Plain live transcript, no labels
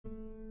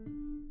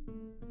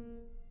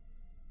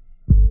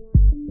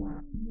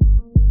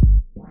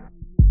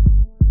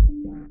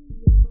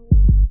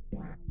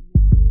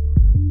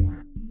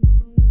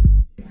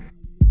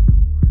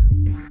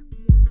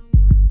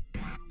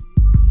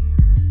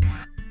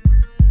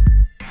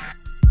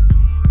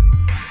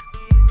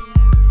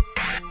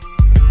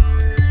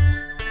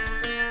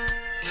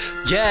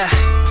Yeah,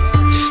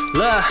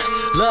 look,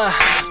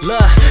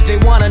 they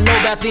wanna know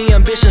about the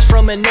ambitions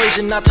from a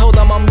nation. I told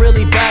them I'm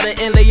really bad at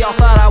it, and they all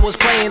thought I was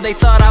playing. They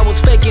thought I was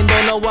faking,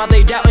 don't know why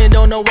they doubting,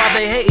 don't know why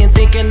they hating,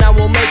 thinking I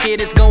will make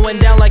it. It's going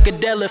down like a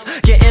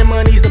deadlift, getting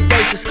money's the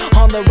basis.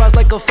 On the rise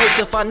like a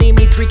facelift, I need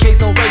me 3Ks,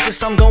 no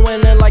racist. I'm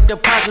going in like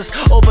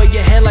deposits, over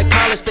your head like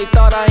pilots. They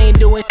thought I ain't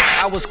doing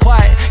I was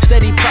quiet,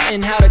 steady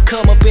plotting how to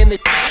come up in the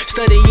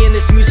studying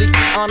this music.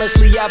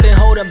 Honestly, I've been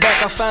holding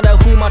back. I found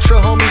out who my true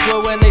homies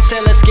were when they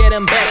said let's get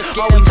them back.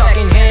 Are we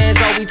talking hands,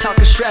 are we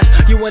talking straps?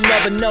 You will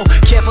never know.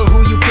 Careful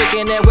who you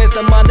picking at, where's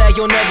the mind that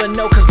you'll never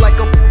know. Cause like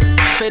a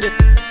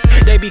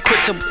they be quick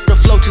to the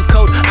flow too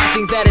cold. I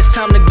think that it's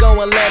time to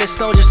go and let it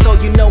snow. Just so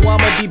you know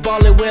I'ma be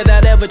ballin'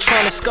 without ever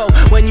trying to score.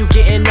 When you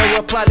gettin' no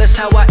reply, that's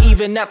how I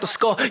even out the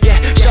score. Yeah,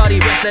 shawty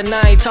back then,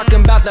 I ain't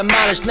talking about the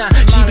mileage. Nah,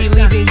 she be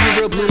leaving you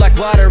real blue like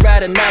water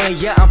at an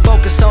island. Yeah, I'm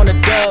focused on the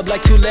dub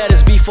like 2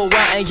 letters before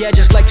Y. And yeah,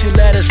 just like 2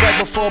 letters right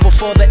before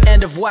the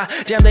end of Y.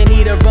 Damn, they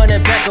need a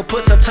running back or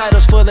put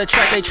subtitles for the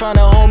track. They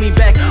tryna hold me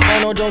back. Oh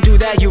no, don't do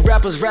that, you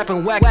rappers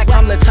rapping whack.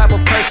 I'm the type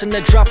of person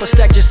to drop a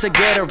stack just to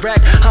get a rack.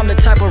 I'm the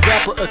type of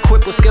rapper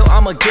equipped with skill,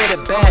 I'ma get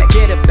it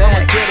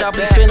back. I'll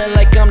be feeling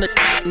like I'm the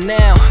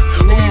now.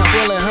 Who you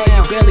feeling,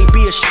 huh? You barely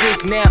be a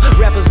streak now.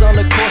 Rappers on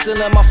the course and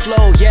let my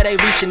flow, yeah, they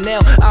reaching now.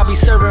 I'll be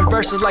serving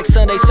verses like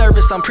Sunday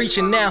service, I'm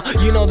preaching now.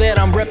 You know that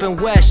I'm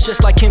reppin' West,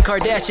 just like Kim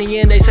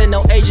Kardashian. They said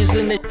no Asians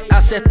in the I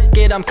said f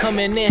it, I'm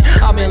coming in.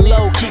 I've been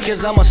low-key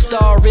cause I'm a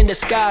star in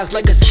disguise.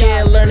 Like a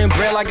kid learning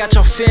braille, I got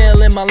y'all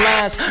feeling my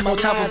lines. On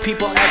top of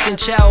people acting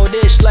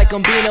childish like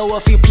Ambino. A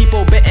few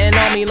people betting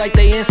on me like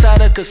they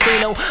inside a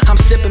casino. I'm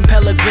sipping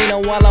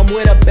Pellegrino while I'm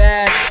with a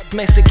bad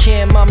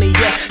Mexican mommy,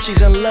 yeah.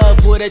 She's in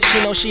love with a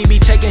chino, she be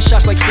taking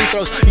shots like free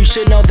throws. You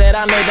should know that,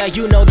 I know that,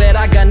 you know that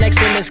I got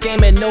next in this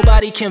game and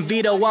nobody can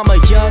veto. I'm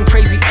a young,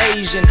 crazy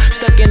Asian,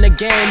 stuck in the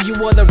game. You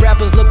other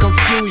rappers look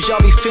confused, y'all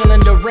be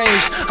feeling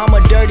deranged. I'm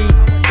a dirty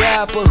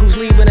rapper who's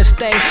leaving a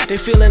stain. They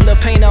feeling the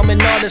pain, I'm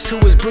an artist who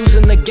is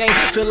bruising the game.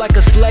 Feel like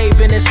a slave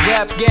in this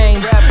rap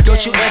game.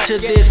 Don't you enter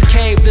this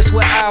cave, this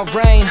where I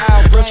reign.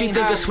 Don't you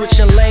think of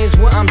switching lanes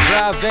when I'm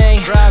driving?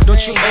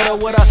 Don't you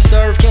order what I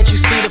serve, can't you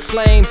see the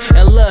flame?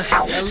 And look,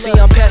 see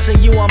I'm passing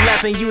you, I'm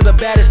lapping you. The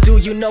baddest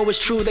dude, you know it's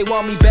true. They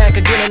want me back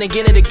again and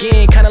again and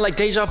again. Kinda like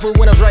deja vu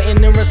when I was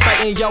writing and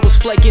reciting. Y'all was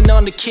flaking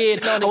on the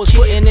kid. I was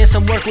putting in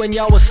some work when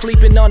y'all was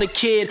sleeping on the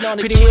kid.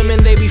 Pretty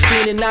women, they be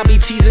fiending, I be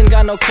teasing.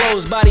 Got no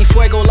clothes, body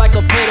fuego like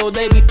a pedo.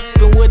 They be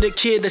f***ing with the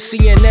kid. The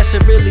CNS,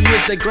 it really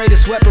is the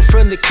greatest weapon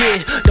from the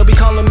kid. Don't be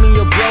calling me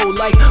a bro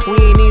like we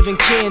ain't even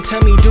kin.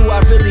 Tell me, do I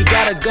really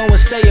gotta go and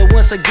say it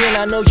once again?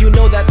 I know you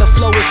know that the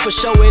flow is for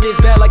show. It is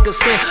bad like a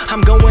sin.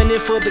 I'm going in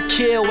for the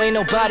kill. Ain't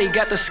nobody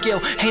got the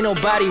skill. Ain't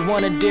nobody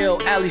wanna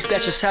deal. At least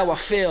that's just how I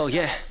feel,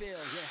 yeah.